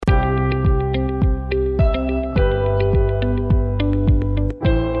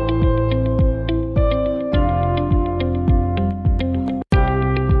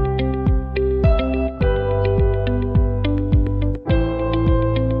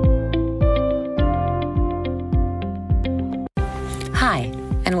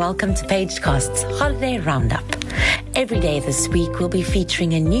welcome to Pagecast's Holiday Roundup. Every day this week we'll be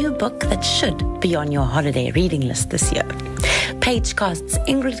featuring a new book that should be on your holiday reading list this year. Pagecast's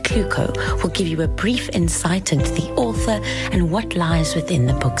Ingrid Kluko will give you a brief insight into the author and what lies within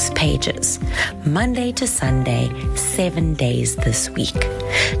the book's pages. Monday to Sunday, 7 days this week.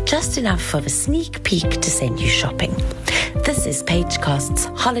 Just enough of a sneak peek to send you shopping. This is Pagecast's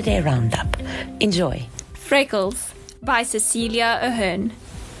Holiday Roundup. Enjoy. Freckles by Cecilia Ahern.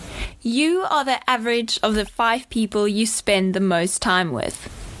 You are the average of the 5 people you spend the most time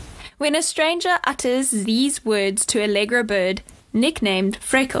with. When a stranger utters these words to Allegra Bird, nicknamed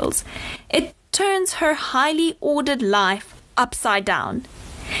Freckles, it turns her highly ordered life upside down.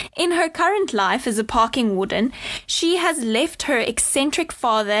 In her current life as a parking warden, she has left her eccentric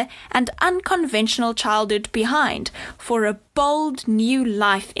father and unconventional childhood behind for a bold new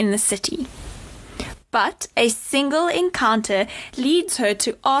life in the city. But a single encounter leads her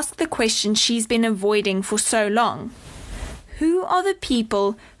to ask the question she's been avoiding for so long. Who are the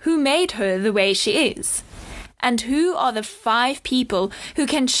people who made her the way she is? And who are the 5 people who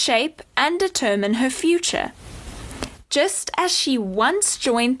can shape and determine her future? Just as she once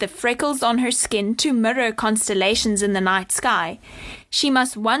joined the freckles on her skin to mirror constellations in the night sky, she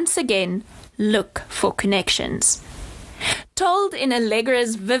must once again look for connections. Told in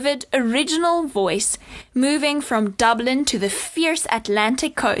Allegra's vivid, original voice, moving from Dublin to the fierce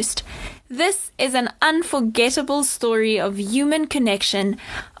Atlantic coast, this is an unforgettable story of human connection,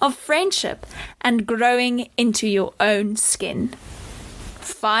 of friendship, and growing into your own skin.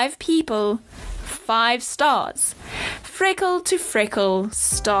 5 people, 5 stars. Freckle to freckle,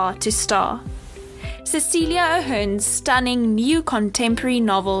 star to star. Cecilia Ahern's stunning new contemporary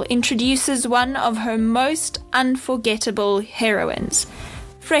novel introduces one of her most unforgettable heroines,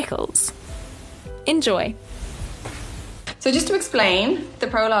 Freckles. Enjoy. So just to explain, the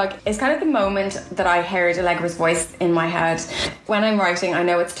prologue is kind of the moment that I heard Allegra's voice in my head. When I'm writing, I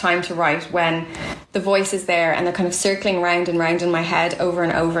know it's time to write when the voice is there and they're kind of circling round and round in my head over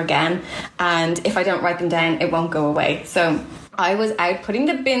and over again. And if I don't write them down, it won't go away. So I was out putting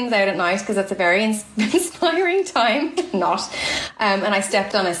the bins out at night because that's a very inspiring time. And I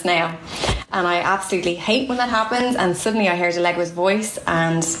stepped on a snail. And I absolutely hate when that happens. And suddenly I heard Allegra's voice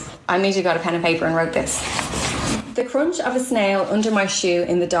and I immediately got a pen and paper and wrote this. The crunch of a snail under my shoe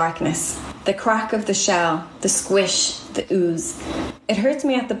in the darkness. The crack of the shell. The squish. The ooze. It hurts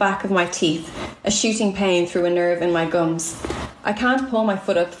me at the back of my teeth. A shooting pain through a nerve in my gums. I can't pull my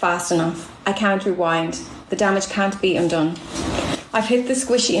foot up fast enough. I can't rewind. The damage can't be undone. I've hit the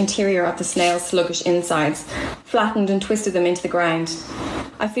squishy interior of the snail's sluggish insides, flattened and twisted them into the ground.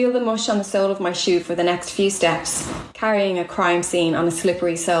 I feel the mush on the sole of my shoe for the next few steps, carrying a crime scene on a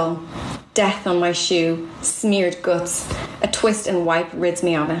slippery sole. Death on my shoe, smeared guts, a twist and wipe rids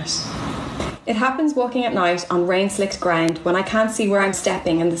me of it. It happens walking at night on rain-slicked ground when I can't see where I'm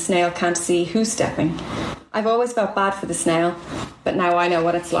stepping and the snail can't see who's stepping. I've always felt bad for the snail, but now I know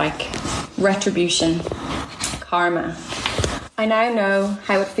what it's like. Retribution. Karma. I now know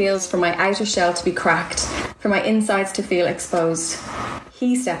how it feels for my outer shell to be cracked, for my insides to feel exposed.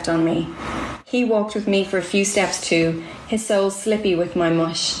 He stepped on me. He walked with me for a few steps too, his soul slippy with my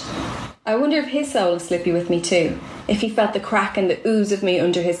mush. I wonder if his soul is slippy with me too, if he felt the crack and the ooze of me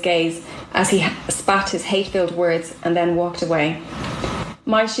under his gaze as he spat his hate-filled words and then walked away.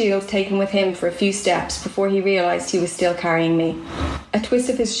 My shield taken with him for a few steps before he realised he was still carrying me. A twist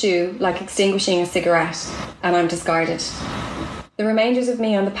of his shoe, like extinguishing a cigarette, and I'm discarded. The remainders of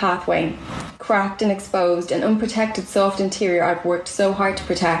me on the pathway, cracked and exposed, an unprotected soft interior I've worked so hard to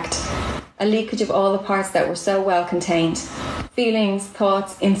protect. A leakage of all the parts that were so well contained. Feelings,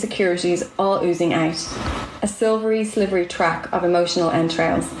 thoughts, insecurities, all oozing out. A silvery, slivery track of emotional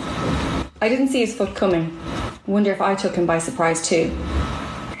entrails. I didn't see his foot coming. Wonder if I took him by surprise too.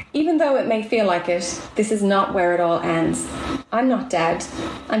 Even though it may feel like it, this is not where it all ends. I'm not dead.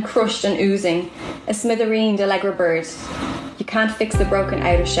 I'm crushed and oozing, a smithereened Allegra Bird. You can't fix the broken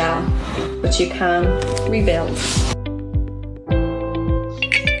outer shell, but you can rebuild.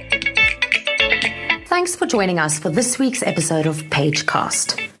 Thanks for joining us for this week's episode of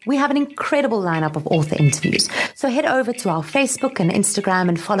Pagecast. We have an incredible lineup of author interviews, so head over to our Facebook and Instagram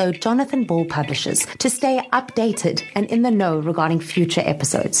and follow Jonathan Ball Publishers to stay updated and in the know regarding future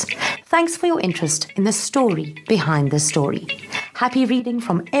episodes. Thanks for your interest in the story behind the story. Happy reading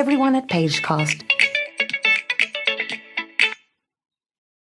from everyone at Pagecast,